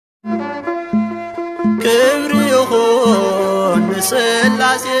ክብር ይሁን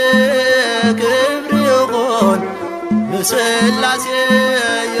ስላሴ ክብር ይሁን ስላሴ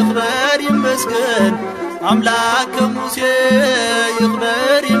ይክበር ይመስገን አምላክ ሙሴ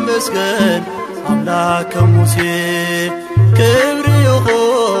ይክበር ይመስገን አምላክ ሙሴ ክብር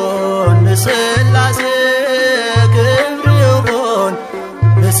ይሁን ስላሴ ክብር ይሁን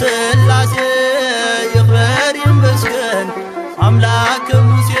ስላሴ ይክበር ይመስገን አምላክ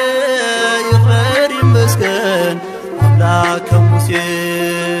ሙሴ ይክበር ይመስገን አምላክ ሙሴ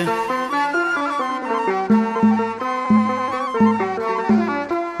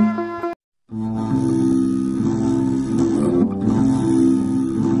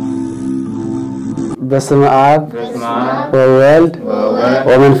በስመ አብ ወወልድ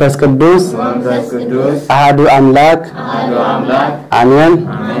ወመንፈስ ቅዱስ አሐዱ አምላክ አሜን።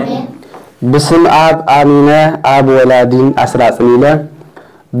 بسم آب آمينة آب ولادين أسرائيله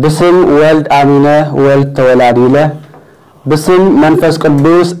بسم ولد آمينة ولد تولاديله بسم منفس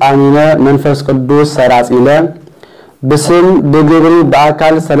قدوس آمينة منفس قدوس سرائيله بسم بجبري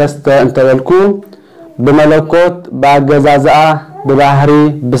بأكل سلسة انتبلكو بملكوت بأجزاء ببحري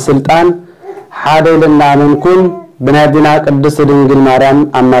بسلطان حادي لنا منكم بنادينا قدس دنجل مريم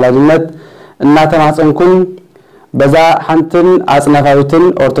أمالجنت እናተማጽንኩን በዛ ሐንትን አጽናፋዊትን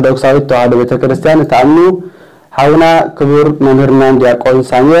ኦርቶዶክሳዊት ተዋህዶ ቤተክርስቲያን ተአምኑ ሐውና ክቡር መምህርና ዲያቆን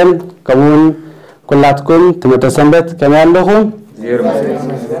ሳሙኤል ከሙን ኩላትኩም ተመተሰንበት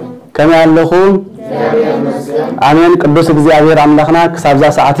ከመያለሁ አሜን። ቅዱስ እግዚአብሔር አምላክና ከሳብዛ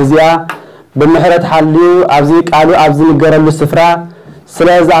ሰዓት እዚያ በመህረት ሐልዩ አብዚ ቃሉ አብዚ ንገረሉ ስፍራ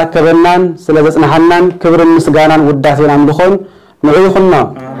ስለዛ አከበናን ስለዘጽናሐናን ክብር ምስጋናን ውዳሴን አምልኾን ንዑይኹና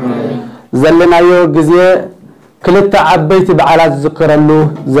ዘለናዮ ጊዜ ክልተ ዓበይቲ በዓላት ዝክረሉ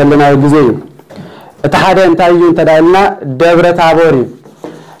ዘለናዮ ጊዜ እተሓደ እንታዩ እንተዳልና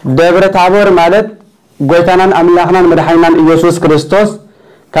ደብረ ታቦር ማለት ጎይታናን አምላኽናን መድኃኒናን ኢየሱስ ክርስቶስ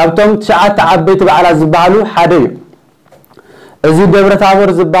ካብቶም 9 ዓበይቲ በዓላት ዝባሃሉ ሓደ እዩ። እዚ ደብረ ታቦር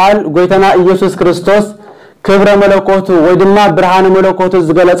ዝባሃል ጎይታና ኢየሱስ ክርስቶስ ክብረ መለኮቱ ወይ ድማ ብርሃነ መለኮቱ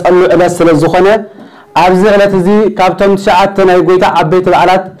ዝገለጸሉ ዕለት ስለ ዝኾነ ኣብዚ ዕለት እዚ ካብቶም 9 ናይ ጎይታ ዓበይቲ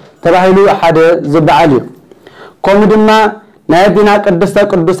በዓላት ተባሂሉ ሓደ ዝባዓል እዩ። ከምኡ ድማ ናይ አዲና ቅድስተ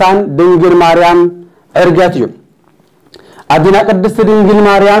ቅዱሳን ድንግል ማርያም ዕርገት እዩ። አዲና ቅድስት ድንግል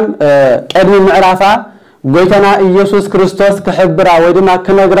ማርያም ቀድሚ ምዕራፋ ጎይታና ኢየሱስ ክርስቶስ ክሕብራ ወይ ድማ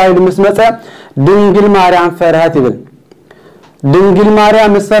ክነግራ ምስ መጸ ድንግል ማርያም ፈርሃት ይብል። ድንግል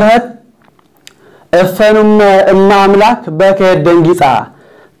ማርያም ፈርሃት እፈኑም እማ አምላክ በከ ደንጊጻ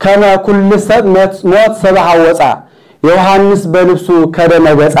ከመ ኩል ሰብ ሞት ሰብሃ ወጻ ዮሐንስ በልብሱ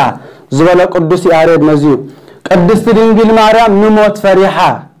ከደመገጻ ዝበለ ቅዱስ ያሬድ ነዚዩ ቅድስት ድንግል ማርያም ንሞት ፈሪሓ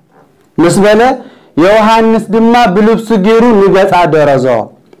ምስበለ ዮሐንስ ድማ ብልብሱ ገይሩ ንገጻ ደረዞ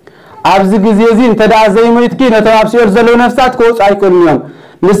ኣብዚ ጊዜ እዚ እንተዳ ዘይሞይትኪ ነተባብሲል ዘለው ነፍሳት ከውጽ አይኮንዮም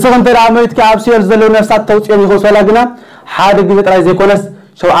ንስኽ እንተዳ ሞይትኪ ኣብሲል ዘለው ነፍሳት ተውጽዮም ይኹን ሰላግና ሓደ ጊዜ ጥራይ ዘይኮነስ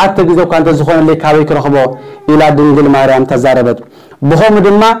ሸውዓተ ጊዜ ኳንተ ዝኾነለይ ካበይ ክረኽቦ ኢላ ድንግል ማርያም ተዛረበት። ብኸም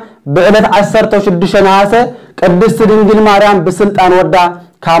ድማ ብዕለት 16 ነሐሴ ቅድስት ድንግል ማርያም በስልጣን ወዳ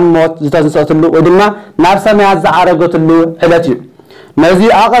ካብ ሞት ዝተንሰተሉ ወይ ድማ ናብ ሰማያት ዝዓረገትሉ ዕለት እዩ። ነዚ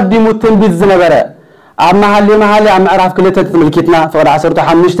አቀዲሙ ትንቢት ዝነበረ ኣብ መሐሊ ኣብ ምዕራፍ 2 ተመልኪትና ፍቅድ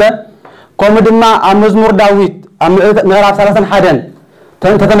 15 ከምኡ ድማ ኣብ መዝሙር ዳዊት ኣብ ምዕራፍ 31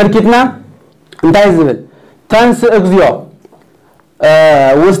 ተመልኪትና እንታይ ዝብል ተንስ እግዚኦ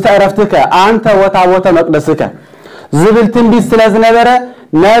ውስተ ዕረፍትከ አንተ ወታቦተ መቅደስከ ዝብል ትንቢት ስለ ዝነበረ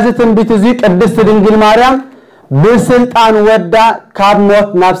ነዚ ትንቢት እዚ ቅድስት ድንግል ማርያም በስልጣን ወዳ ካብ ሞት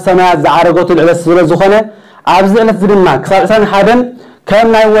ናብ ሰማያት ዝዓረገትሉ ዕለት ስለ ዝኾነ ኣብዚ ዕለት ድማ ክሳብ 21 ከም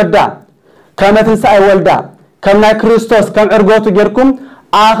ናይ ወዳ ከም ትንሳኤ ወልዳ ከም ናይ ክርስቶስ ከም ዕርጎቱ ጌርኩም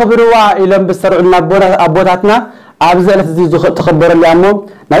ኣኽብርዋ ኢሎም ብሰርዑልና ኣቦታትና ኣብዚ ዕለት እዚ ተኸበረሉ ያሞ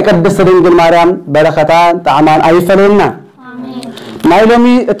ናይ ቅድስት ድንግል ማርያም በረኸታ ጣዕማን ኣይፈለየና። ናይ ሎሚ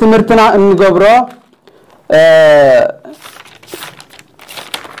ትምህርትና እንገብሮ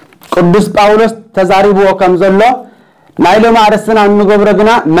ቅዱስ ጳውሎስ ተዛሪብዎ ከም ዘሎ ናይ ሎሚ አርስና እንገብሮ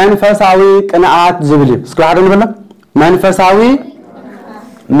ግና መንፈሳዊ ቅንኣት ዝብል እዩ። እስኪ ሓደ ንበሎ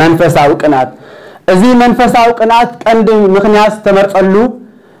መንፈሳዊ ቅንኣት። እዚ መንፈሳዊ ቅንኣት ቀንዲ ምኽንያት ተመርጸሉ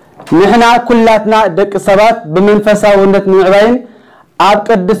ንሕና ኩላትና ደቂ ሰባት ብመንፈሳዊነት ንምዕባይን ኣብ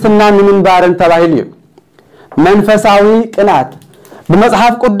ቅድስና ንምንባርን ተባሂሉ እዩ። መንፈሳዊ ቅንኣት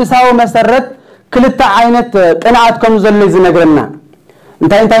በመጽሐፍ ቅዱሳዊ መሰረት ክልተ ዓይነት ቅንኣት ከም ዘሎ ይነግረና።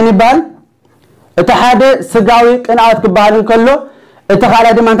 እንታይ ይባል? እቲ ሓደ ስጋዊ ቅንኣት ክባሃል እንከሎ እቲ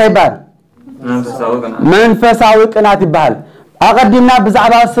ካልኣይ ድማ እንታይ ይባል? መንፈሳዊ ቅንኣት ይባል። አቀዲምና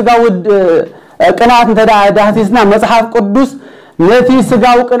ብዛዕባ ስጋዊ ቅንኣት እንተዳህሲስና መጽሐፍ ቅዱስ نتي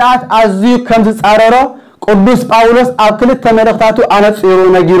سجاو قناعت أزيو كم تسعرره قدوس باولوس أكلت تملختاتو أنا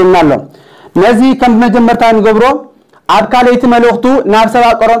تصيرو نجيرنا له نزي كم مجمرتان جبرو أبكاليت ملختو نفسه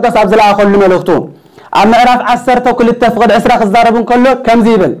قرنتس أبزلا أخل ملختو أما عرف عسرته كل التفقد عسرة خزاربون كله كم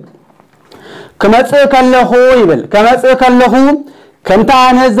زيبل كم تسأل خو يبل كم تسأل خو كم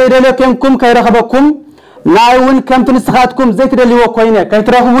تعنى زيد لكمكم كي رخبكم نايون كم تنسخاتكم زيت اللي هو كوينة كي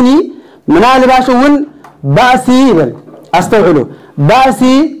ترخبوني من على باشون باسي يبل أستوعلو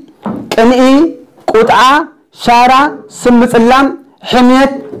باسي كنئي قطعة شارع سمت اللام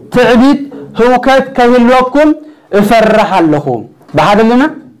حميت تعبيد هوكات كهلوكم افرح لكم بهذا لنا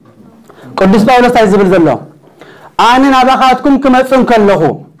قدس باولوس تايزبل زلو أنا نباخاتكم كما تسون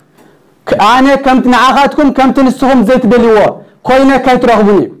كلهم أنا كم تنعاخاتكم كم تنسهم زيت دليوا كوينة كي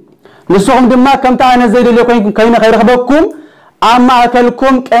ترغبوني نسهم دما كم تعانى زيت دليوا كوينة كي رغبكم أما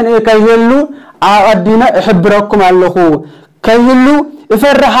أكلكم كان كيهلو أقدنا إحبركم علىه كيهلو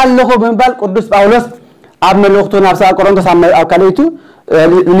يفرح علىه من بال قدس باولوس أبن الوقت نفسه كورنثوس أما أكليتو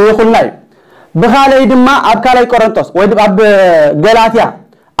اللي يقول لاي بخالي دما أبكالي كورنثوس ويد أب غلاطيا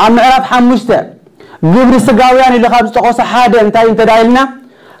أما عرف حمشته جبر سجاويان اللي خابس تقص حادة انتهي انت دايلنا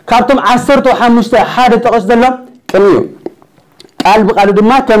كابتم عسرتو حمشته حادة تقص دلهم كميو قال بقالو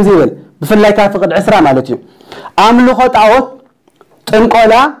دما كم زيبل بفلاي تفقد عسرة مالتي عملو خط عوت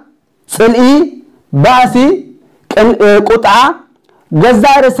تنقولا سلئي باسي قطعة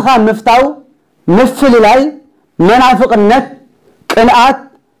جزار اسخان مفتاو مفل لاي منافق النت قنأت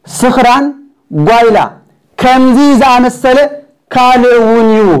سخران قويلة كم زيزا مسألة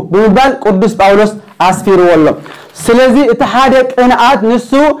كالونيو بمبال قدس باولوس أسفيرو والله سلزي اتحادك قنأت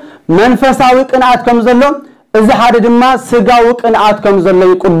نسو منفساوي قنأت كم زلو إذا حاد دما سجاوي قنأت كم زلو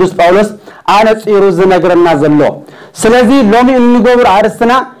قدس باولوس أنا تصيرو زنقرنا زلو سلزي لومي النقور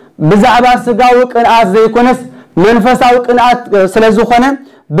عرسنا بزعبا سجاوي قنأت زي كونس منفساوي قنأت سلزو خنا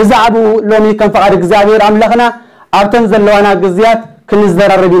بزعبو لومي كان فقد اغزابير أملخنا أبتن زلوانا قزيات كنز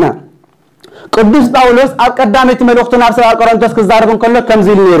ضرر بنا قدس باولوس أقدامي تملوختنا بسبب قرنتوس كزاربون كله كم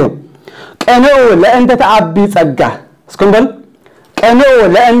زيل نيرو كأنه لأنت تعبي تسقى اسكنبل كأنه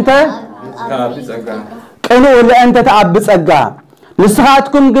لأنت تعبي تسقى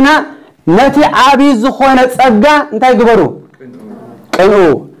نسخاتكم قنا نتي عابي زخونة تسقى انت يقبرو كأنه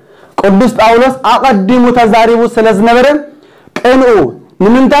قدس باولوس أقدمو تزاريبو سلز نبرم كأنه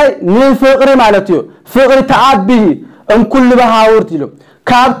نمنتاي نفقري مالتيو فقري تعبي ام كل بهاورت له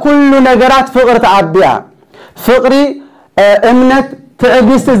كاب كل نجارات فقر تعبيا فقري امنت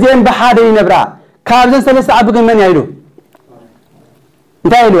تعبيست زين بحاده ينبرا كابزن سلس عبق من يعيدو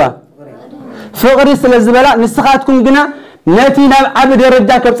انت يعيدوا فقري سلزبلا نسخاتكم قنا نتي ناب عبد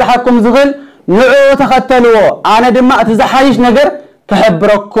رجا كبصحكم زغل نعو تختلوا انا دما اتزحايش نجر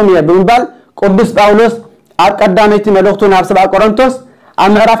كحبركم يا بمبال قدس باولوس اقداميتي ملوختو ناب سبع قرنتوس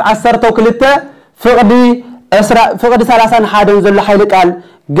ام عرف 10 وكلته فقد 30 حادن زل حيل قال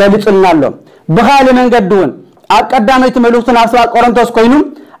قالصنا له بخال من قدون اقداميت ملوختنا اسوا قرنتوس كوينو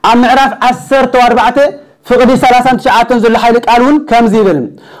ام معرف 10 و4 فقد 30 شعاتن زل حيل قالون كم زيبل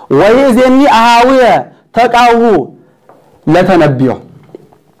ويزني اهاويه تقاو لتنبيو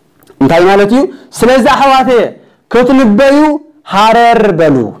انتي مالتي سلازا حواته كتنبيو حرر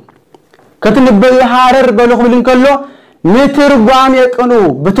بلو كتنبيو حرر بلو خبلن كله نترغام يقنو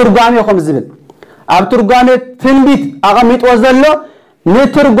بترغام يخم زبل اب ترغامه تنبيت اقميط وزلو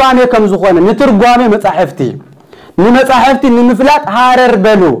نترغامه كم زخونه نترغامه مصحفتي نمصحفتي نمفلات حرر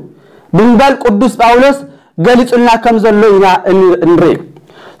بلو بنبال قدوس باولوس قالصنا كم زلو ينا انري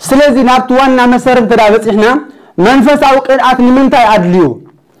سلازي نابتوانا مسرم تدابصحنا منفساو قنات نمنتاي ادليو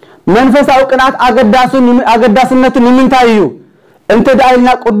منفساو قنات اقداسنت نمنتايو انت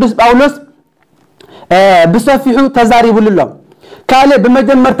دايلنا قدوس باولوس بصفيحو تزاريبللو كاله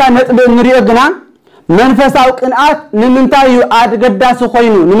بمجمرتا نطب نريو غنا منفساو قنات نمنتايو اقداس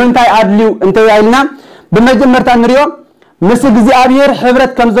خوينو نمنتاي ادليو انت دايلنا بمجمرتا نريو مس እግዚአብሔር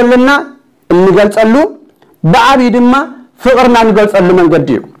ህብረት ከምዘለና እንገልጸሉ በአብይ ድማ ፍቅርና እንገልጸሉ መንገድ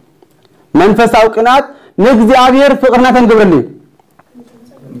እዩ መንፈሳው ቅናት ለእግዚአብሔር ፍቅርና ተንገብረልኝ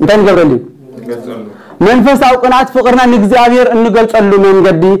እንተንገብረልኝ መንፈሳው ቅናት ፍቅርና ለእግዚአብሔር እንገልጸሉ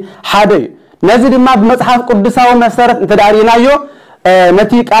መንገድ ሓደ ነዚ ድማ በመጽሐፍ ቅዱሳው መሰረት እንተዳሪናዮ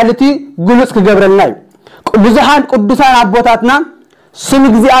ነቲ ቃልቲ ግሉጽ ክገብረልና ብዙሃን ቅዱሳን አቦታትና ስም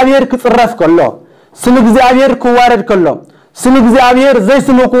እግዚአብሔር ክጽረፍ ከሎ ስም እግዚአብሔር ክዋረድ ከሎ ስም እግዚአብሔር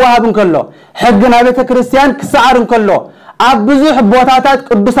ዘይስሙ ክዋሃብን ከሎ ሕግና ቤተ ክርስቲያን ክሰዓርን ከሎ ኣብ ብዙሕ ቦታታት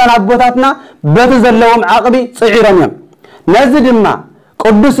ቅዱሳን አቦታትና በተዘለዎም ዓቅቢ ጽዒሮም ነዚ ድማ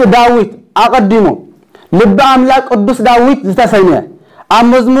ቅዱስ ዳዊት አቀድሞ ልበ አምላክ ቅዱስ ዳዊት ዝተሰኘ ኣብ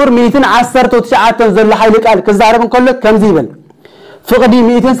መዝሙር 119 ዘለ ኃይል ቃል ክዛረብን ከሎ ከምዚ ይብል فقدي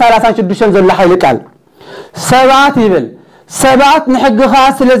 236 زل حيل قال سبات يبل سبات نحقها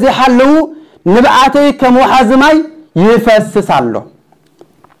سلازي حلو نبعاتي كمحازماي يفسسالو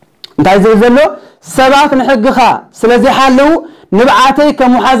انتي زلو سبات نحقها سلازي حلو نبعاتي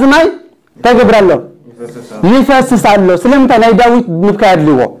كمحازماي تقبرالو يفسسالو سلمتاي ناي داوود نبكاد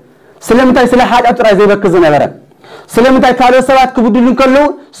ليو سلمتاي سلا حاج ابطرا زي بك زنبره سلمتاي كالو سبات كبدلن كلو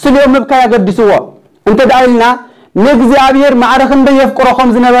سليو مبكا يقدسو انت دايلنا نغزيابير معرخ اند يفقرخم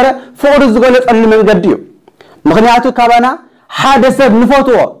زنبره فقر زغلصل منغد يو مخنياتو كابانا حادثب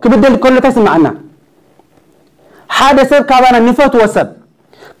نفوتو كبدل كل تسمعنا حادثب كابانا نفوتو سب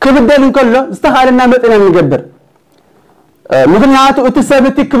كبدل كله استخالنا متنا نجبر مخنياتو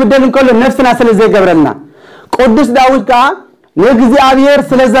اتسبتي كبدل كله نفسنا سلازي جبرنا قدس داوود كا نغزيابير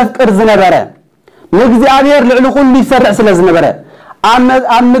سلازفقر زنبره نغزيابير لعلو كل يسرع سلازنبره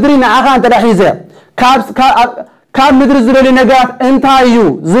ام مدري نعخا انت دحيزه كاب مدر زبل نغات انتايو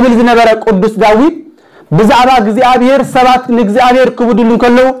زبل زنبره قدس داوود بزعبا غزيابير سبات نغزيابير كبدلن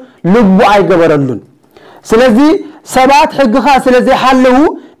كلو لبو ايغبرلون سلازي سبات حقخا سلازي حلو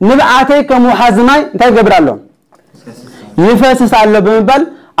نبعاتي كمحازماي انت يغبرالو يفسسالو بمبال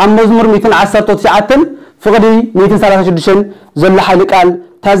ام مزمور 119 فقدي 136 زل حيل قال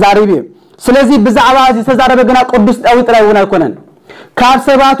تزاريبي سلازي بزعبا زي تزاربه غنا قدس داوود رايونا يكونن كاب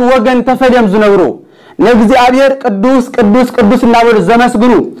سبات وغن تفديم زنبرو نغزيابير قدوس قدوس قدوس نابل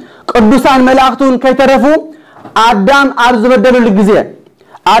زمسغنو قدوسان ملاእክቱን ከይተረፉ አዳም አብ ዝበደሉ ግዜ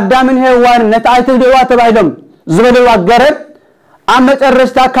አዳምን ሔዋን ነታይተ ደዋ ተባይሎም ዝበደሉ አገረድ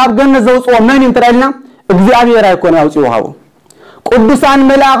አመጨረሽታ ካብ ገነት ዘውጽኦ ማን ይንትራልና እግዚአብሔር አይኮን ያውጽው ቅዱሳን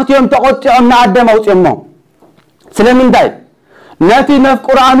መላእክቱም ተቆጥዖም አዳም አውጽሞ ስለምንዳይ ነቲ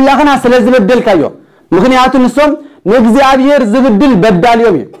መፍቁር አምላኽና ስለዝበደልካዮ ምክንያቱ ንሶም ንእግዚአብሔር ዝብድል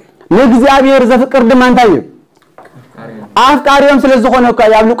በዳልዮም ንእግዚአብሔር ዘፍቅር ድማንታዩ አፍቃሪዮም ስለዝኾነ እኮ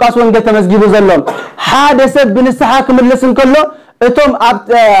ያብ ሉቃስ ወንጌል ተመስጊቡ ዘሎም ሓደ ሰብ ብንስሓ ክምለስን ከሎ እቶም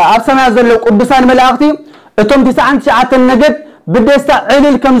ኣብ ሰማይ ዘለው ቅዱሳን መላእክቲ እቶም 99 ነገድ ብደስታ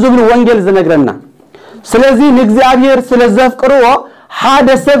ዕልል ከም ዝብሉ ወንጌል ዝነግረና ስለዚህ ንእግዚአብሔር ስለዘፍቅርዎ ሓደ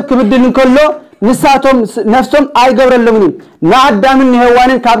ሰብ ክብድልን ከሎ ንሳቶም ነፍሶም አይገብረለምን ናአዳምን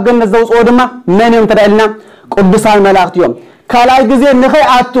ሔዋንን ካብ ገነት ዘውጽኦ ድማ ማንም ተዳልና ቅዱሳን መላእክቲዮም ካላይ ግዜ ንኸይ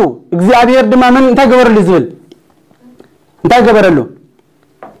አቱ እግዚአብሔር ድማ ምን እንታገበረሉ ዝብል እንታገበረሉ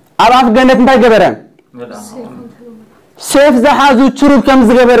አባፍ ገነት እንታገበረ ሴፍ ዘሐዙ ቹሩብ ከም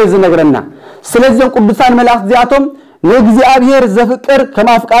ዝገበረ ዝነግረና ስለዚህ ቅዱሳን መላእክት ዚያቶም ንእግዚአብሔር ዘፍቅር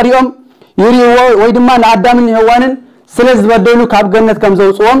ከማፍቃሪኦም ይሪዎ ወይ ድማ ናአዳምን ሔዋንን ስለዝበደሉ ካብ ገነት ከም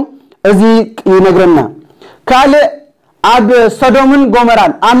ዘውጽኦም እዚ ይነግረና ካለ አብ ሶዶምን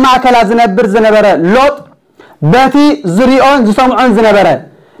ጎሞራን አማከላ ዝነበረ ሎጥ በቲ ዝሪኦን ዝሰምዖን ዝነበረ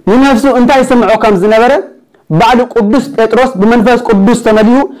ንነፍሱ እንታይ ሰምዖ ከም ዝነበረ ባዕሉ ቅዱስ ጴጥሮስ በመንፈስ ቅዱስ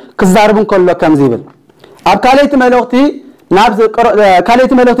ተመልዩ ክዛርብን ከሎ ከም ዝብል አብ ካለይቲ መልእክቲ ናብ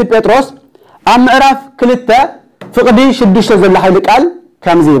ካለይቲ መልእክቲ ጴጥሮስ ኣብ ምዕራፍ 2 ፍቅዲ 6 ዘለ ኃይል ቃል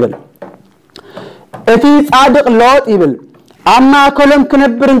ከም ዝብል እቲ ጻድቅ ሎጥ ይብል አማ ኮለም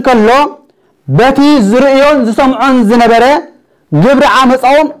ክነብርን ከሎ በቲ ዝሪኦን ዝሰምዖን ዝነበረ ግብረ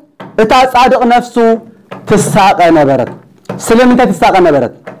ዓመፃኦም እታ ጻድቅ ነፍሱ تساق نبرت سلمت تساق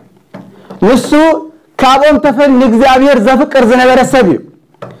نبرت نسو كابون تفل نغزيابير زفقر زنبره سبي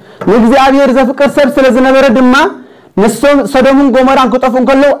نغزيابير زفقر سب سل زنبره دما نسو صدومن غومران كطفون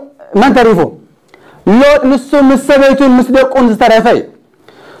كلو من تعرفو لوط نسو مسبيتون مسدقون زترفاي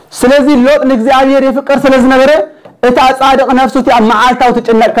سلازي لوط نغزيابير يفقر سل زنبره اتا صادق نفسو تي معالتاو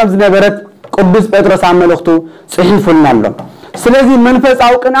تጨነቅ ከም ዝነበረት ቅዱስ ጴጥሮስ አመለክቱ ጽሒፉልናሎ ስለዚህ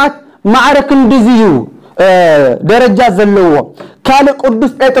መንፈሳዊ ቅንኣት ማዕረክ እንድዝዩ ደረጃ ዘለዎ ካለ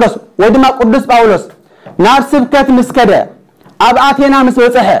ቅዱስ ጴጥሮስ ወድማ ቅዱስ ጳውሎስ ናብ ስብከት ምስከደ ኣብ አቴና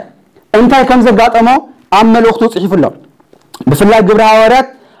መስወፀሐ እንታይ ከም ዘጋጠሞ አመለክቱ ጽሒፉሎ በስላይ ግብረ ሐዋርያት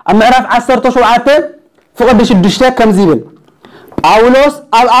ምዕራፍ 17 ፍቅዲ 6 ከም ዝብል ጳውሎስ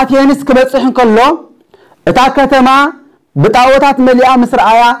ኣብ አቴንስ ክበጽሕ ከሎ እታ ከተማ ብጣዖታት መሊኣ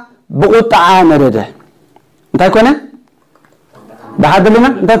ምስራያ بقطع نرده انت كونه بحدلنا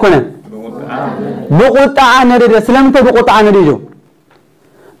انت كونه بقطع نرده سلامته بقطع نريجو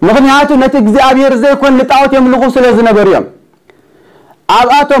مغنياتو نت እግዚአብሔር ዘይኮን ለጣዖት የምልኩ ስለዝነበሩም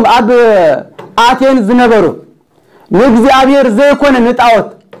አባቶም አብ አቴን ዝነበሩ ለእግዚአብሔር ዘይኮን ለጣዖት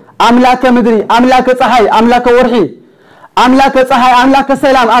አምላከ ምድሪ አምላከ ፀሐይ አምላከ ወርሒ አምላከ ፀሐይ አምላከ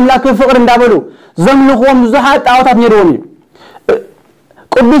ሰላም አምላከ ፍቅር እንዳበሉ ዘምልኹም ብዙሓት ጣዖታት ነይሮም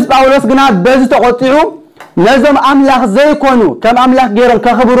ቅዱስ ጳውሎስ ግና በዚ ተቆጥዑ ነዞም አምላክ ዘይኮኑ ከም አምላክ ገይሮም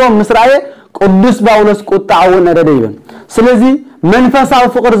ከኽብሮም ምስራኤ ቅዱስ ጳውሎስ ቁጣው ነረደ ስለዚህ መንፈሳዊ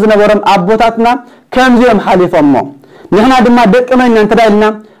ፍቅር ዝነበሮም አቦታትና ከምዚኦም ሓሊፎሞ نحنا دما دقمنا انتدايلنا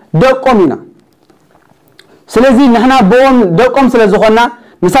دقومنا سلازي نحنا بوم دقوم سلازخونا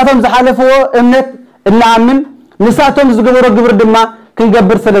نساتهم زحالفو امنت نامن نساتهم زغبرو غبر دما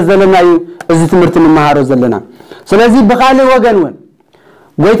كنغبر سلازلنا ازي تمرت نمهارو زلنا سلازي بخالي وغن ون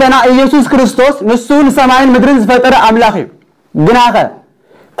غويتنا ኢየሱስ ክርስቶስ ንሱን ሰማይን ምድርን ዝፈጠረ አምላኽ ግናኸ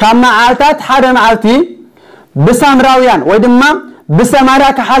ካማ ዓልታት ሓደ መዓልቲ በሳምራውያን ወይ ድማ በሰማርያ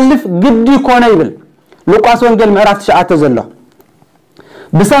ከሐልፍ ግዲ ኮነ ይብል ሉቃስ ወንጌል ምዕራፍ 9 ዘሎ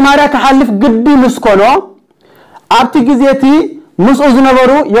በሰማርያ ከሐልፍ ግዲ ምስኮኖ ኣብቲ ግዜቲ ምስኡ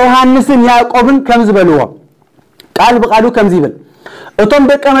ዝነበሩ ዮሐንስን ያዕቆብን ከም ዝበልዎ ቃል በቃሉ ከም ዝብል እቶም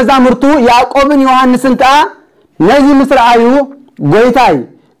ደቀ መዛሙርቱ ያዕቆብን ዮሐንስን ታ ነዚ ምስራዩ ጎይታይ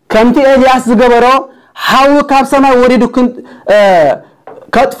ከምቲ ኤልያስ ዝገበሮ ሓው ካብ ሰማይ ወሪዱ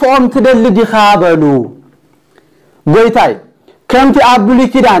ከጥፎም ትደል ዲኻ በሉ ጎይታይ ከምቲ አብሉ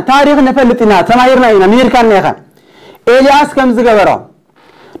ኪዳን ታሪኽ ነፈልጥና ተማሂርና ኢና አሜሪካና ይኻ ኤልያስ ከም ዝገበሮ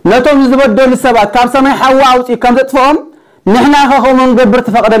ነቶም ዝበደሉ ሰባት ካብ ሰማይ ሓው አውጪ ከም ዘጥፎም ንሕና ኸኸም እንገብር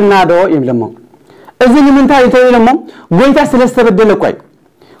ተፈቅደልና ዶ ይብለሞ እዚ ንምንታይ ተይለሞ ጎይታ ስለስተበደለ ቆይ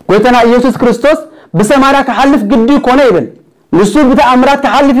ጎይታና ኢየሱስ ክርስቶስ በሰማርያ ከሐልፍ ግዲ ኮነ ይብል ንሱ በተአምራት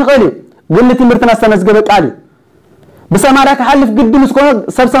ከሐልፍ ይኸል ግን ትምርትና ተመስገበ ቃል በሰማርያ ከሐልፍ ግዲ ምስኮነ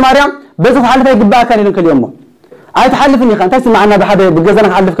ሰብ ሰማርያ በዚ ከሐልፍ ይግባእ ካን ይልን ከልየሞ አይተሐልፍኒ ኻን ተስማعنا بحد بجزنا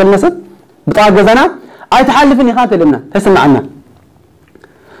حلف كلمسد بتاع جزنا አይተሐልፍኒ ኻን ተለምና ተስማعنا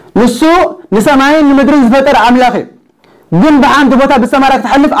ንሱ ንሰማይን ምድርን ዝፈጠረ አምላኽ ግን በአንድ ቦታ በሰማርያ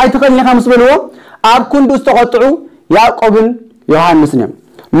ተሐልፍ አይተኸልኒ ኻን መስበልዎ አብ ኩንዱስ ተቆጥዑ ያዕቆብን ዮሐንስን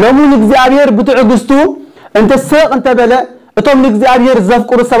ለሙን እግዚአብሔር ብትዕግስቱ እንተ ሰቅ እንተ በለ እቶም እግዚአብሔር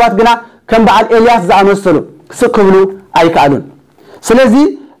ዘፍቁሩ ሰባት ግና ከም በዓል ኤልያስ ዘአመሰሉ ስክብሉ አይካሉን ስለዚህ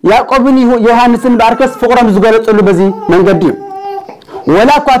ያዕቆብን ዮሐንስን ባርከስ ፍቅሮም ዝገለጹሉ በዚ መንገዲ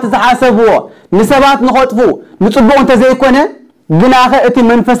ወላኳ ተሐሰብዎ ንሰባት ንخطፉ ንጽቡቅ እንተ ዘይኮነ ግናኸ እቲ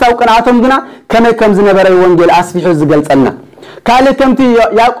መንፈሳዊ ቅንኣቶም ግና ከም ዝነበረ ወንጌል አስፊሑ ዝገልጸልና ካለ ከምቲ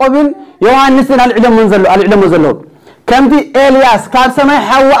ያዕቆብን ዮሐንስን አልዕለሙ ዘሎ ከምቲ ኤልያስ ካብ ሰማይ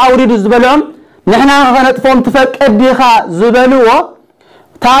ሓው አውሪዱ ዝበሎም ንሕና ኸነጥፎም ተፈቀድ ዲኻ ዝበልዎ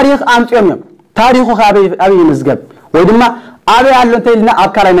ታሪኽ አምጥዮም ታሪኹ አብይ መዝገብ ወይ ድማ አብይ ያለው ተይልና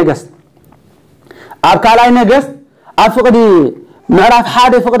አብካላይ ነገስት አፍቅዲ ምዕራፍ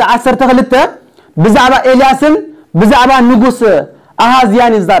 1 ፍቅዲ 12 ብዛዕባ ኤልያስን ብዛዕባ ንጉስ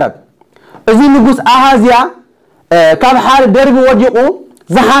አሃዝያን ይዛረብ እዚ ንጉስ አሃዝያ ካብ ሓል ደርቢ ወዲቁ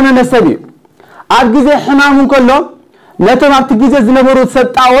ዝሓመመ ሰብ እዩ ኣብ ግዜ ሕማሙን ከሎ ነቶም ኣብቲ ግዜ ዝነበሩ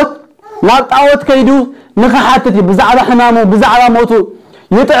ሰጣወት ናብ ጣዖት ከይዱ ንኸሓትት ብዛዕባ ሕማሙ ብዛዕባ ሞቱ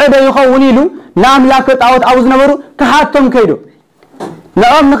ይጥዕደ ይኸውን ኢሉ ናምላክ ጣዖት ኣብ ዝነበሩ ከሓቶም ከይዱ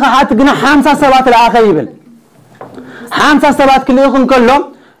نعم نخحات جنا 57 لآخر يبل 57 كليهم كلهم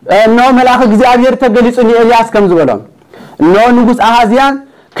نعم الآخر እግዚአብሔር ተገልጾኒ ኤልያስ ከም ዝበሎም ነው ንጉስ አሃዚያን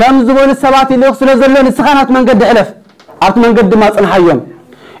ከም ዝበሉ ሰባት ይልኽ ስለዘለን ስኻናት መንገድ ሕለፍ አብት መንገድ ማጽንሐዮም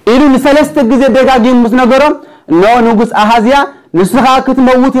ኢሉ ለሰለስተ ጊዜ ደጋጊም ምስነገሮም ነው ንጉስ አሃዚያ ንስኻ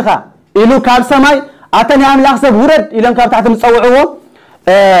ክትመውት ኢኻ ኢሉ ካብ ሰማይ አተን ያምላኽ ሰብ ውረድ ኢሎም ካብ ታሕት ምጽውዕዎ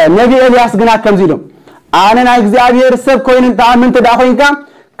ነቢ ኤልያስ ግና ከም ዝኢሎም አነና እግዚአብሔር ሰብ ኮይን ተአምን ተዳኾይንካ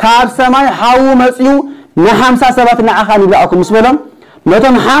ካብ ሰማይ ሓው መጽዩ ነ57 ንዓኻን ይላአኩም ምስበሎም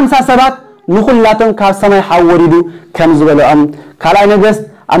ነቶም 57 ንኹላቶም ካብ ሰማይ ሓው ወሪዱ ከም ዝበለኦም ካልኣይ ነገስት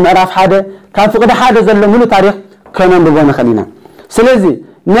ኣብ ምዕራፍ 1 ካብ ፍቅዲ 1 ዘሎ ሙሉ ታሪኽ ከመን ብጎነ ኸሊና ስለዚ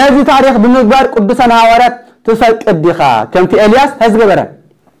ነዚ ታሪኽ ብምግባር ቅዱሳን ሐዋርያት ተፈቅድ ዲኻ ከምቲ ኤልያስ ተዝገበረ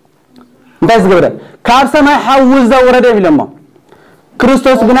ካብ ሰማይ ሓው ዘወረደ ይብለሞ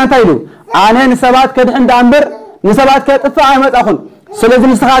ክርስቶስ ግና እንታይ ኢሉ አነ ንሰባት ከድሕን ዳንበር ንሰባት ከጥፋ አይመጣኹን ስለዚህ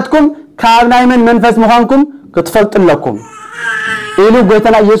ንስኻትኩም ካብ ናይ መንፈስ ምዃንኩም ክትፈልጥለኩም ኢሉ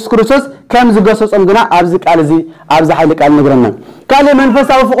ጎይታና ኢየሱስ ክርስቶስ ከም ዝገሰጾም ግና ኣብዚ ቃል እዚ ኣብዚ ኃይለ ቃል ንግረና ካለ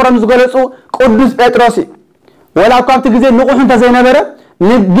መንፈሳዊ ፍቅሮም ዝገለጹ ቅዱስ ጴጥሮስ ወላ ካብቲ ግዜ ንቑሕ እንተ ዘይነበረ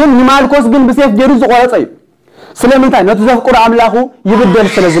ግን ንማልኮስ ግን ብሰይፍ ጀሩ ዝቆረጸ ስለምንታይ ነቱ ዘፍቁር አምላኹ ይብደል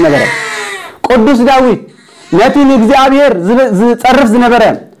ስለዝነበረ ቅዱስ ዳዊት ነቲ እግዚአብሔር ዝጸርፍ ዝነበረ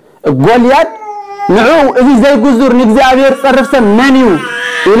ጎልያድ ንዑ እዚ ዘይጉዙር ንእግዚአብሔር ጸርፍሰ መንዩ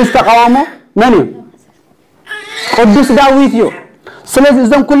ኢልስተቃወሞ መንዩ ቅዱስ ዳዊት እዩ ስለዚህ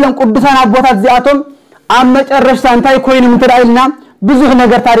እዞም ኩሎም ቅዱሳን አቦታት ዚአቶም ኣብ መጨረሻ እንታይ ኮይኑ ምትራይልና ብዙሕ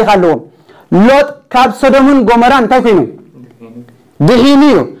ነገር ታሪኽ ኣለዎም ሎጥ ካብ ሶዶምን ጎሞራን እንታይ ኮይኑ ድሒኒ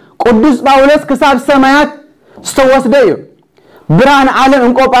እዩ ቅዱስ ጳውሎስ ክሳብ ሰማያት ዝተወስደ እዩ ብርሃን ዓለም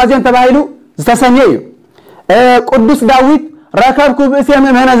እንቆጳዝዮን ተባሂሉ ዝተሰምየ እዩ ቅዱስ ዳዊት ረከብኩ ብእስየ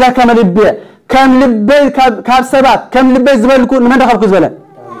ምእመና ዘከመ ልቤ ከም ልበይ ካብ ሰባት ከም ልበይ ዝበልኩ ንመደኸብኩ ዝበለ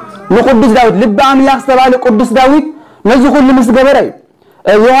ንቅዱስ ዳዊት ልበ አምላኽ ዝተባለ ቅዱስ ዳዊት ነዚ ሁሉ ምስ ገበረ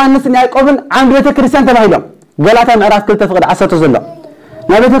ዮሐንስን ያዕቆብን አንድ ቤተ ክርስቲያን ተባሂሎም ገላታ ምዕራፍ 2 ፍቅድ 10 ዘሎ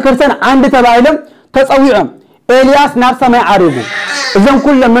ናቤተ ክርስቲያን አንድ ተባይለም ተጸዊዖም ኤልያስ ናብ ሰማይ ዓሪቡ እዘን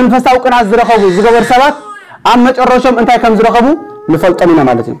ኩሉ መንፈሳዊ ቅንዓት ዝረኸቡ ዝገበር ሰባት ኣብ መጨረሻም እንታይ ከም ዝረኸቡ ንፈልጦም ኢና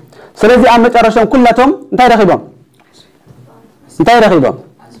ማለት እዩ ስለዚህ ኣብ መጨረሻም ኩላቶም እንታይ ረኺቦም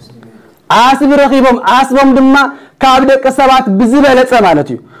ዓስቢ ረኺቦም ዓስቦም ድማ ካብ ደቂ ሰባት ብዝበለጸ ማለት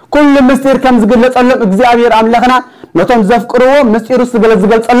እዩ ኩሉ ምስጢር ከም ዝግለጸሎም እግዚአብሔር አምላኽና ነቶም ዘፍቅርዎ ምስጢሩ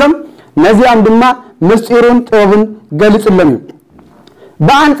ዝገልጸሎም ነዚኦም ድማ ምስጢሩን ጥበቡን ገልጽሎም እዩ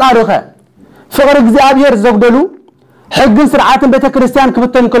በአንጻሩኸ ፍቅር እግዚአብሔር ዘግደሉ ሕግን ስርዓትን ቤተክርስቲያን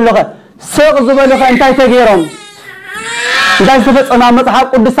ክብተን ከለኸ ስቕ ዝበለኸ እንታይ ተገይሮም እንታይ ተፈጸመ መጽሐፍ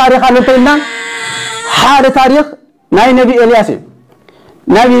ቅዱስ ታሪኽ አለ እንተይና ሓደ ታሪኽ ናይ ነቢ ኤልያስ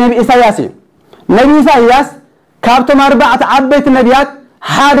ነቢ ኢሳያስ ነቢ ኢሳያስ ካብቶም 4 ዓበይቲ ነቢያት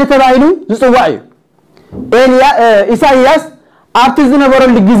ሓደ ተባሂሉ ዝጽዋዕ እዩ ኢሳያስ ኣብቲ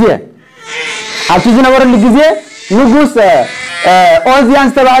ዝነበረሉ ጊዜ ንጉስ ኦዚያን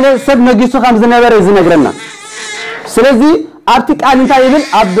ተባለ ሰብ ነጊሱ ከም ዝነበረ ይዝነግረና ስለዚህ ኣብቲ ቃል እንታይ ይብል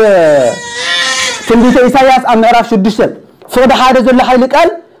ኣብ ትንቢተ ኢሳያስ ኣብ ምዕራፍ 6 ፍቅድ ሓደ ዘሎ ኃይል ቃል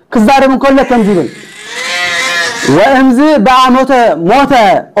ክዛረብ እንከሎ ከም ዝብል ወእምዝ በአሞተ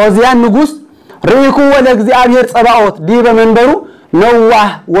ኦዚያን ንጉስ ርኢኩዎ ለእግዚአብሔር ጸባኦት ዲበ መንበሩ ነዋህ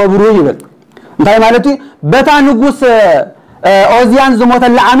ወብሩ ይብል እንታይ ማለት እዩ በታ ንጉስ ኦዚያን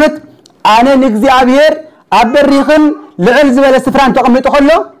ዝሞተለ ዓመት ኣነ ንእግዚአብሔር ኣብ በሪኽን ልዕል ዝበለ ስፍራን ተቐሚጡ ከሎ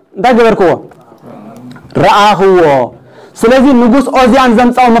እንታይ ገበርክዎ ረአኽዎ ስለዚህ ንጉስ ኦዚያን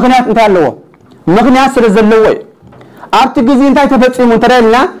ዘምጻው ምክንያት እንታይ ኣለዎ ምክንያት ስለዘለዎ ኣብቲ ግዜ እንታይ ተፈጽሙ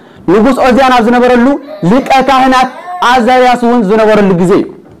እንተደልና ንጉስ ኦዚያን ኣብ ዝነበረሉ ሊቀ ካህናት አዛርያስ ውን ዝነበረሉ ጊዜ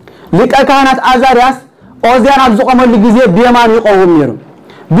ሊቀ ካህናት አዛርያስ ኦዚያን ኣብ ዝቆመሉ ጊዜ ብየማን ይቆውም ነይሩ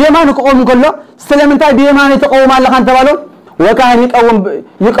ብየማን ይቆውም ከሎ ስለምንታይ ብየማን ይተቆውም ኣለካ እንተባሎ ወካህን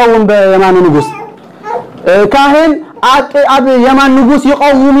ይቆውም በየማን ንጉስ ካህን ኣብ የማን ንጉስ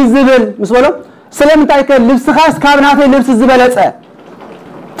ይቆውም ይዝብል ምስበሎ ስለምንታይ ልብስኻስ ካብናተይ ልብስ ዝበለጸ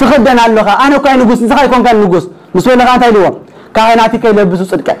ትخدن ኣለኻ ኣነ ኮይ ንጉስ ንስኻ ይኮንካ ንጉስ ምስበለኻ እንታይ ልዎ ካህናት ከይለብሱ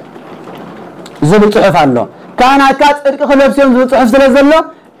ጽድቀ ዝብል ጽሑፍ ኣሎ ካህናት ጽድቅ ክለብሱም ዝብል ጽሑፍ ስለዘሎ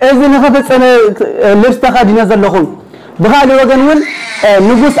እዚ ንኽፍጽም ልብስ ተኸዲነ ዘለኹም ብኻሊ ወገን ውን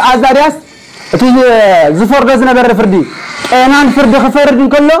ንጉስ አዛርያስ እቲ ዝፈርዶ ዝነበረ ፍርዲ ቀናን ፍርዲ ክፈርድ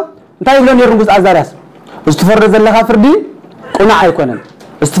እንከሎ እንታይ ብሎ ነይሩ ንጉስ አዛርያስ እስትፈርዶ ዘለኻ ፍርዲ ቁናዕ ኣይኮነን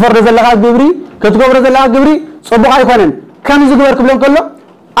እስትፈርዶ ዘለኻ ግብሪ ክትገብሮ ዘለኻ ግብሪ ጽቡቕ ኣይኮነን ከም ዝግበር ክብሎ እንከሎ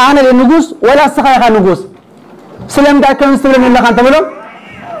ኣነ ንጉስ ወላ ስኻ ኢኻ ንጉስ ስለምንታይ ከም ዝትብለኒ ኣለኻ እንተብሎ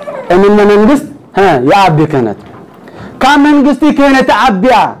እምነ መንግስት የዓቢ ክህነት ካብ መንግስቲ ክህነት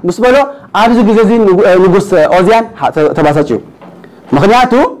ዓቢያ ምስ በሎ ኣብዚ ግዜ እዚ ንጉስ ኦዚያን ተባሳጭዩ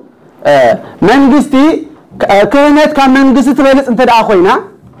ምክንያቱ መንግስቲ ክህነት ካብ መንግስቲ ትበልጽ እንተደኣ ኮይና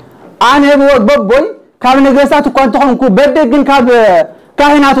ኣነ በቦይ ካብ ነገስታት እኳ እንተኾንኩ በደግን ካብ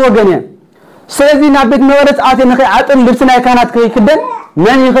ካህናት ወገን እየ ስለዚህ ናብ ቤት መቅደስ ኣቴ ንኸይዓጥን ልብሲ ናይ ካህናት ከይክደን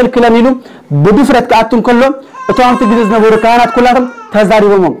መን ይኽልክለን ኢሉ ብድፍረት ከኣቱን ከሎ እቶም ኣብቲ ግዜ ዝነበሩ ካህናት ኩላቶም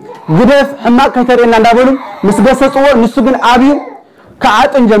ተዛሪቦም ግደፍ ሕማቅ ከይተርእየና እንዳበሉ ምስ ገሰጽዎ ንሱ ግን ኣብዩ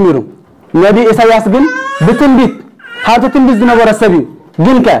ከዓጥን ጀሚሩ ነቢ ኢሳያስ ግን ብትንቢት ሃብቲ ትንቢት ዝነበረ ሰብ እዩ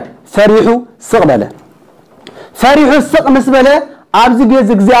ግን ፈሪሑ ስቕ በለ ፈሪሑ ስቕ ምስ በለ ኣብዚ ግዜ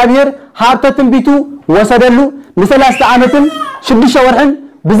እግዚአብሔር ሃብቲ ትንቢቱ ወሰደሉ ን3 ዓመትን 6 ወርሕን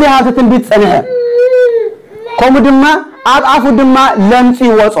ብዘይ ሃብቲ ትንቢት ጸኒሐ ከምኡ ድማ ኣብ ኣፉ ድማ ለምጺ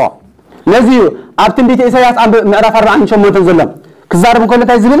ወጾ ነዚ ኣብ ትንቢት ኢሳያስ ኣብ ምዕራፍ 48 ዘሎ ክዛረብ እንከሎ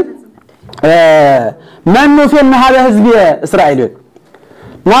እንታይ ዝብል መኑ ፊን ሃበ ህዝቢ እስራኤል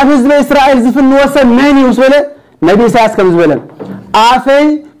ናብ ህዝቢ እስራኤል ዝፍንዎ ሰብ መን እዩ ዝበለ ነቢ ኢሳያስ ከም ዝበለ ኣፈይ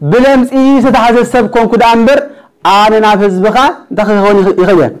ብለምጺ ዝተሓዘ ሰብ ኮንኩ ዳንበር ኣነ ናብ ህዝብኻ ተኸኾን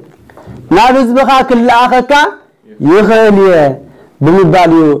ይኽእል ናብ ህዝብኻ ክልኣኸካ ይኽእል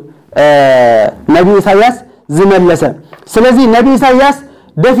ብምባል ነቢ ኢሳያስ ዝመለሰ ስለዚህ ነቢ ኢሳያስ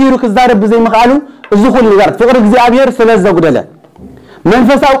ደፊሩ ክዛረብ ብዘይምኽኣሉ እዚ ኩሉ ነገር ፍቅሪ እግዚአብሔር ስለዘጉደለ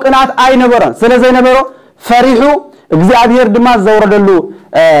መንፈሳዊ ቅንዓት ኣይነበረን ስለዘይነበሮ ፈሪሑ እግዚአብሔር ድማ ዘወረደሉ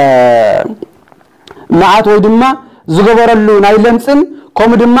መዓት ወይ ድማ ዝገበረሉ ናይ ለምጽን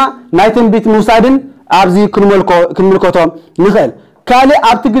ከምኡ ድማ ናይ ትንቢት ምውሳድን ኣብዚ ክንምልከቶ ንኽእል ካልእ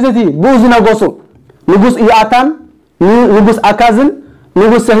ኣብቲ ግዜቲ ብኡዝ ነገሱ ንጉስ ኢዮአታም ንጉስ አካዝን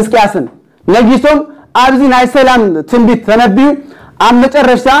ንጉስ ሕዝቅያስን ነጊሶም ኣብዚ ናይ ሰላም ትንቢት ተነብዩ ኣብ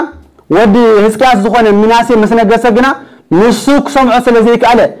መጨረሻ ወዲ ሕዝቅያስ ዝኾነ ምናሴ ምስ ነገሰ ግና ንሱ ክሰምዖ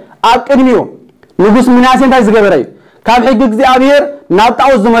ስለዘይከኣለ ኣብ ቅድሚኡ ንጉስ ምናሴ እንታይ ዝገበረ እዩ ካብ ሕጊ እግዚአብሔር ናብ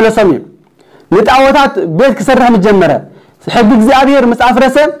ጣዖት ዝመለሶም እዩ ንጣዖታት ቤት ክሰርሕ ምጀመረ ሕጊ እግዚአብሔር ምስ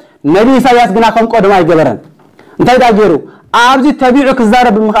ኣፍረሰ ነቢ ኢሳያስ ግና ከም ቀደማ ይገበረን እንታይ ዳ ገይሩ ኣብዚ ተቢዑ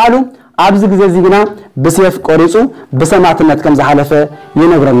ክዛረብ ብምኽኣሉ أبز جزينا بسيف قريصو بسماتنا كم زحلفة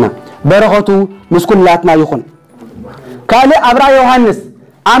ينغرنا بركته مسكولاتنا يخون كالي أبرا يوحنس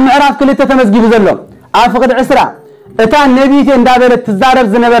أم عرف كل تتمزجي بزلهم أفقد عسرة إتان نبيتي اندابلت تزارب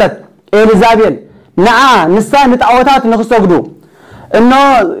زنبرت إليزابيل نعا نسا نتعوتات نخصوقدو إنه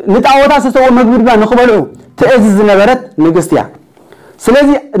نتعوتات سسوى مقبول بها نخبلعو تأزز زنبرت نقستيا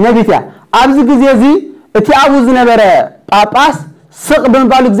سلازي نبيتيا أبز جزيزي اتي أبو زنبرة باباس سق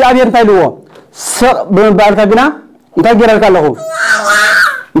بمبالك زابير تايلوه سق بمبالك قنا انتاجر الكالله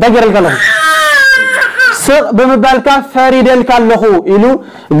انتاجر الكالله سق بمبالك فريد الكالله إلو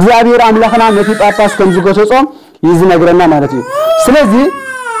زابير عملخنا نتي باباس كم زوجته يزن أجرنا مالتي سلازي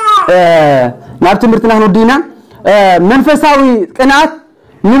نابت مرتنا هنو دينا منفساوي قناعت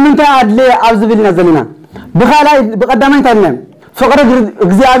من تعد لي عبز بلنا زلنا بخالاي بقدامين تنم فقر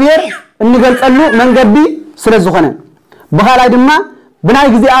እግዚአብሔር እንገልጸሉ መንገዲ ስለዝኾነ በኋላ ድማ ብናይ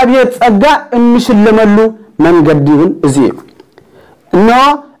እግዚአብሔር ጸጋ እንሽለመሉ መንገዲውን እዚ እነሆ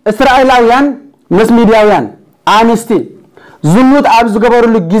እስራኤላውያን መስሚዲያውያን አንስቲ ዝሙት ኣብ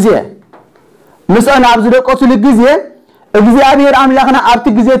ዝገበሩሉ ጊዜ ምስአን ኣብ ዝደቀሱሉ ጊዜ እግዚአብሔር አምላኽና ኣብቲ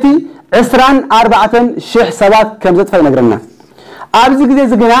ጊዜቲ 24,000 ሰባት ከም ዘጥፋ ይነግረና ኣብዚ ጊዜ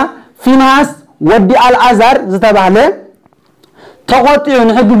ዝግና ፊናስ ወዲ አልዓዛር ዝተባህለ تقطعون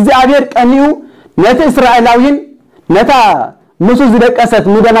حق እግዚአብሔር ቀኒው ነተ እስራኤላዊን ነታ ሙሱ ዝደቀሰት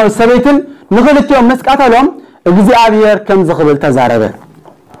ሙደናው ሰበይትን ንኽልቲኦም መስቃታሎም እግዚአብሔር ከም ዝኽብል ተዛረበ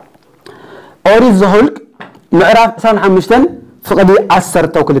ኦሪት ዘኍልቍ ምዕራፍ 25 ፍቅዲ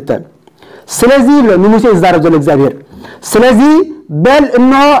 12 ስለዚህ ብሎ ንሙሴ ይዛረብ ዘሎ እግዚአብሔር ስለዚህ በል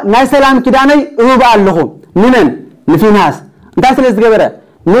እነሆ ናይ ሰላም ኪዳነይ እሁብ ኣለኹ ንመን ንፊናስ እንታይ ስለዚ ገበረ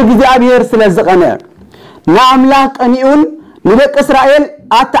ንእግዚአብሔር ስለዝቐነ ንኣምላኽ ቀኒኡን ንደቅ እስራኤል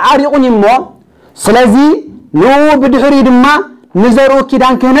አትዓሪቁን ይሞ ስለዚህ ነው በድሕሪ ድማ ንዘሩ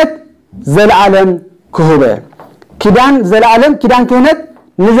ኪዳን ክህነት ዘለዓለም ክሁበ ኪዳን ዘለዓለም ኪዳን ክህነት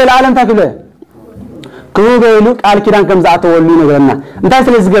ንዘለዓለም ታክለ ክሁበ ይሉ ቃል ኪዳን ከም ዘአተወሉ ነገርና እንታይ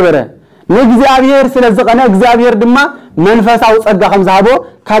ስለዚ ገበረ ንእግዚአብሔር ስለዝቀነ እግዚአብሔር ድማ መንፈሳዊ ጸጋ ከም ዝሃቦ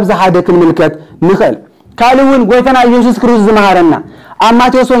ካብ ዝሓደ ክንምልከት ንኽእል ካልውን ጎይታና ኢየሱስ ክርስቶስ ዝመሃረና ኣብ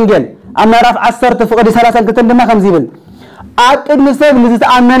ማቴዎስ ወንጌል ኣብ ምዕራፍ 10 ፍቅዲ 32 ድማ ከም ዝብል أكيد مسب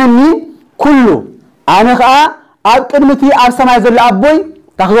لتتأمنني كله أنا خا أكيد متي أرسمها زل أبوي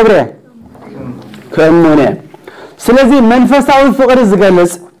تخبره كمونه سلزي منفساوي فقر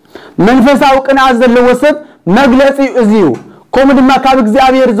الزجلس منفساوي كنا زل وسب مجلسي أزيو كم دم كاب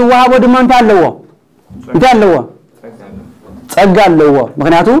إخزابير زوها ودم أنت علوه تأجل لوه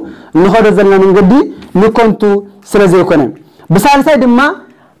مغنياتو نخرج زلنا من جدي نكونتو سلزي كنا بس على سيد ما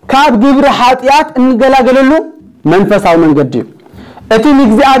كاب جبر حاتيات نجلا جللو منفساو من قدي اتي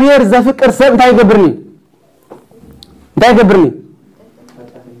እግዚአብሔር ዘፍቅር ሰብ ታይገብርኒ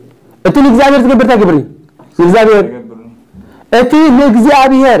اتي እግዚአብሔር ዝገብር ታይገብርኒ እግዚአብሔር اتي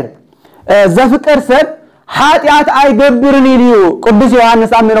እግዚአብሔር ዘፍቅር ሰብ ኃጢአት አይገብርኒ ልዩ ቅዱስ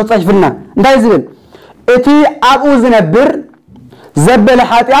ዮሐንስ አመነው ጽሕፍና እንታይ ዝብል اتي አብኡ ዝነብር ዘበለ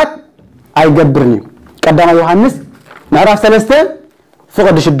ኃጢአት አይገብርኒ ቀዳማ ዮሐንስ ምዕራፍ 3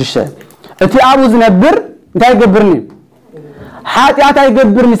 ፍቅዲ 6 اتي አብኡ ዝነብር እንታይ ይገብርኒ ኃጢአት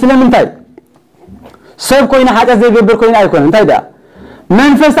አይገብርኒ ስለምንታይ ሰብ ኮይና ኃጢአት ዘይገብር ኮይና አይኮን እንታይ ዳ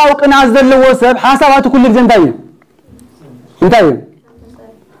መንፈሳው ቅንዓት ዘለዎ ሰብ ሐሳባቱ ኩሉ ግዜ እንታይ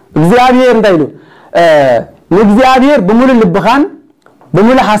እግዚአብሔር እንታይ ይሉ ንእግዚአብሔር በሙሉ ልብኻን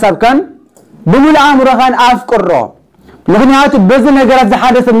በሙሉ ሐሳብካን በሙሉ አእምሮኻን አፍቅሮ ምክንያቱ በዚ ነገራት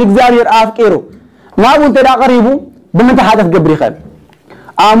ዝሓደሰ ንእግዚአብሔር አፍቂሩ ናቡን ተዳቀሪቡ ብምንታይ ኃጢአት ገብር ይኸል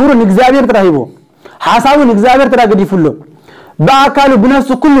አእምሮ ንእግዚአብሔር ተራሂቡ حسابون إخزابير ترى قد يفلو بأكلوا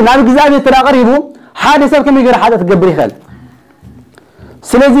بنفسه كله ناب إخزابير ترى قريبه حادث سبب كم يجري حادث قبري خال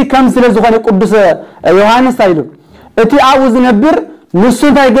سلزي كم سلزو خاني قدس يوحنا سايلو اتي عاوز نبر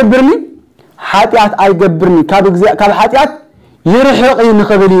نسون تاي قبرني حاتيات اي قبرني كاب حاتيات يرحق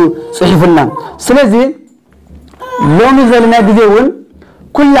ينخبليو صحيفنا سلزي لون زلنا جزيون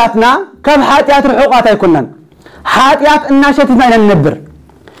كلاتنا كاب حاتيات رحقات يكونن حاتيات الناشتنا ننبر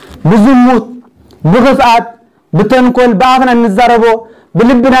بزموت بغفات بتنكل بعضنا نزربو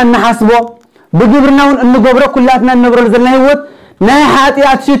بلبنا نحسبو بجبرناون النجبرة كلاتنا النبرة لزلنا يوت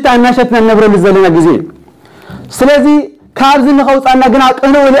نحاتيات شتى نشتنا النبرة لزلنا جزيل سلزي كابز نخوص أنا جناك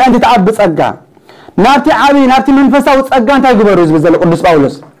أنا ولا أنت تعبس أجا نارتي عبي نارتي منفسا وتأجا أنت جبروز بزل قدس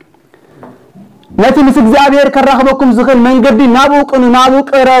باولوس ناتي مسك زابير كرخبكم زخل من قدي نابوك إنه نابوك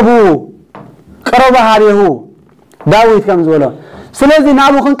قربو هذه هو داويت كم زولا سلازي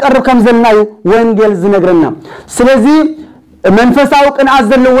نابوخن قرب كم زلنايو وانجيل زنقرنا سلازي منفساو قنعت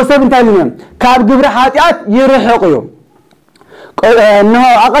زلو وسب انتايلنا كاب جبر حاتيات يرحقيو انه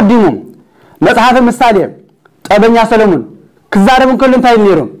اقدمو መጽሐፈ ምሳሌ ጠበኛ ሰሎሞን ክዛረብን ከሉ እንታይ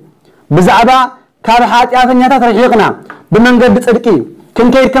ነይሩ ብዛዕባ ካብ ኃጢአተኛታት ረሒቅና ብመንገዲ ጽድቂ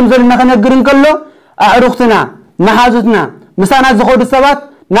ክንከይድ ከም ዘለና ከነግርን ከሎ ኣዕሩኽትና መሓዙትና ምሳና ዝኸዱ ሰባት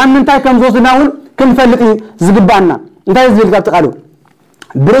ናብ ምንታይ ከም ዝወስዱናውን ክንፈልጥ ዝግባአና እንታይ ዝብል ካብ ተቃሉ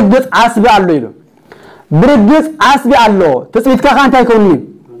ብርግጽ ዓስቢ ኣሎ ኢሉ ብርግጽ ዓስቢ ኣሎ ተጽቢትካ እንታይ ከውኒ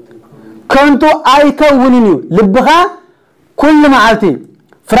ከንቱ ኣይከውንን እዩ ልብኻ ኩሉ መዓልቲ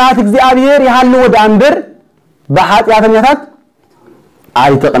ፍርሃት እግዚአብሔር ይሃልዎ ዳንበር በኃጢአተኛታት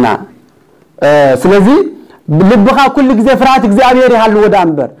አይተቅና ስለዚህ ልብኻ ኩሉ ጊዜ ፍርሃት እግዚአብሔር ይሃልዎ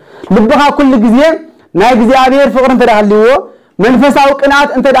ዳንበር ልብኻ ኩሉ ጊዜ ናይ እግዚአብሔር ፍቅር እንተዳሃልዎ መንፈሳዊ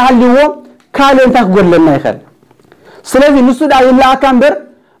ቅንኣት እንተዳሃልዎ ካለ እንታይ ክጎለና ይኸል ስለዚህ ንሱ ዳ ይላካ እንበር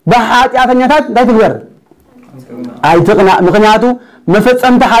በኃጢአተኛታት ዳይትግበር አይተቅና ምክንያቱ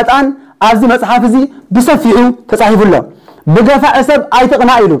መፈጸምተ ኃጣን ኣብዚ መጽሐፍ እዚ ብሰፊዑ ተጻሒፉሎ بجفاء سب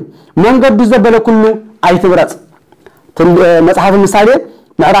أيتقنا إلو من قد زبل كله أيتبرز مصحف المثالي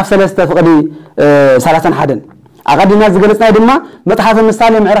معرف ثلاثة فقدي ثلاثة حدن أقد الناس جلسنا دما مصحف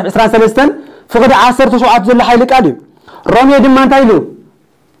المثالي معرف إسران ثلاثة فقدي 10 شعات زل حيل كادي رمي دما تايلو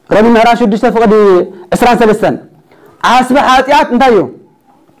رمي معرف شدشة فقدي إسران ثلاثة عصب حاتيات انتايو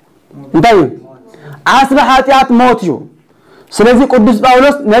عصب حاتيات موتيو سلازي قدوس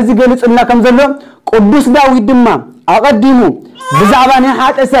باولوس نزي جلس لنا كم زلوا قدوس داوود دما أقدمه بزعبان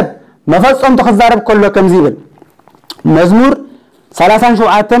حاتسب مفصوم تخزارب كله كم زيبل مزمور 30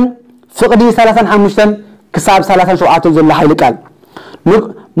 شوعاتن فقدي 35 كساب 30 شوعاتن زل حيل قال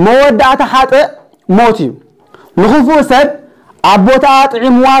مودعت حاط موتي نخفو سب ابوتا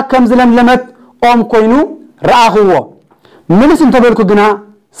طعموا كم زلملمت ام كوينو راخو منس انت بلكو غنا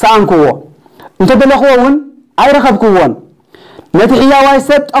سانكو انت دلخوون ايرخبكوون نتحيا واي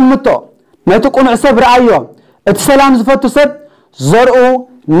سب طمطو نتقنع سب رايو السلام زفتو سب زرعو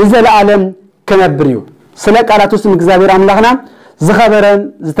نزل عالم كنبريو سلك على تسم እግዚአብሔር አምላክና ዝኸበረን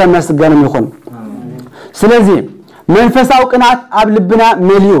ዝተመስገነም ይኹን ስለዚህ መንፈሳዊ ቅንዓት ኣብ ልብና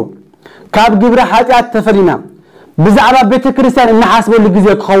መልዩ ካብ ግብረ ኃጢአት ተፈሊና ብዛዕባ ቤተክርስቲያን እናሐስበሉ ጊዜ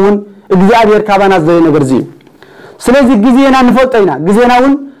ክኸውን እግዚአብሔር ካባና ዘይ ነገር እዚ ስለዚህ ጊዜና ንፈልጠይና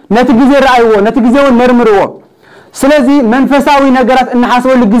ጊዜናውን ነቲ ጊዜ ራእይዎ ነቲ ጊዜውን መርምርዎ ስለዚህ መንፈሳዊ ነገራት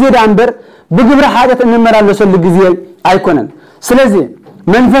እናሐስበሉ ጊዜ ዳንበር بجبر حاجة إنما لا نسول الجزية أيقونن سلزي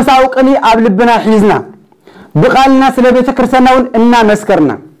منفساو قلي قبل بنا حيزنا بقالنا سلبي تكرسناون إننا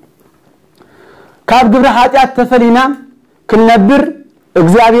مسكرنا كاب جبر حاجة تفلينا كنبر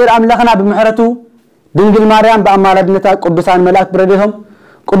إجزاء أملاكنا بمحرته دنجل مريم بأمارة بنتا قدسان ملاك بردهم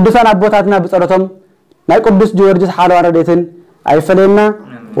قدسان أبوتاتنا بصرتهم لا قدس جورجس حالو رديتن أي فلينا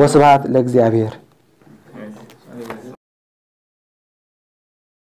وسبحات لإجزاء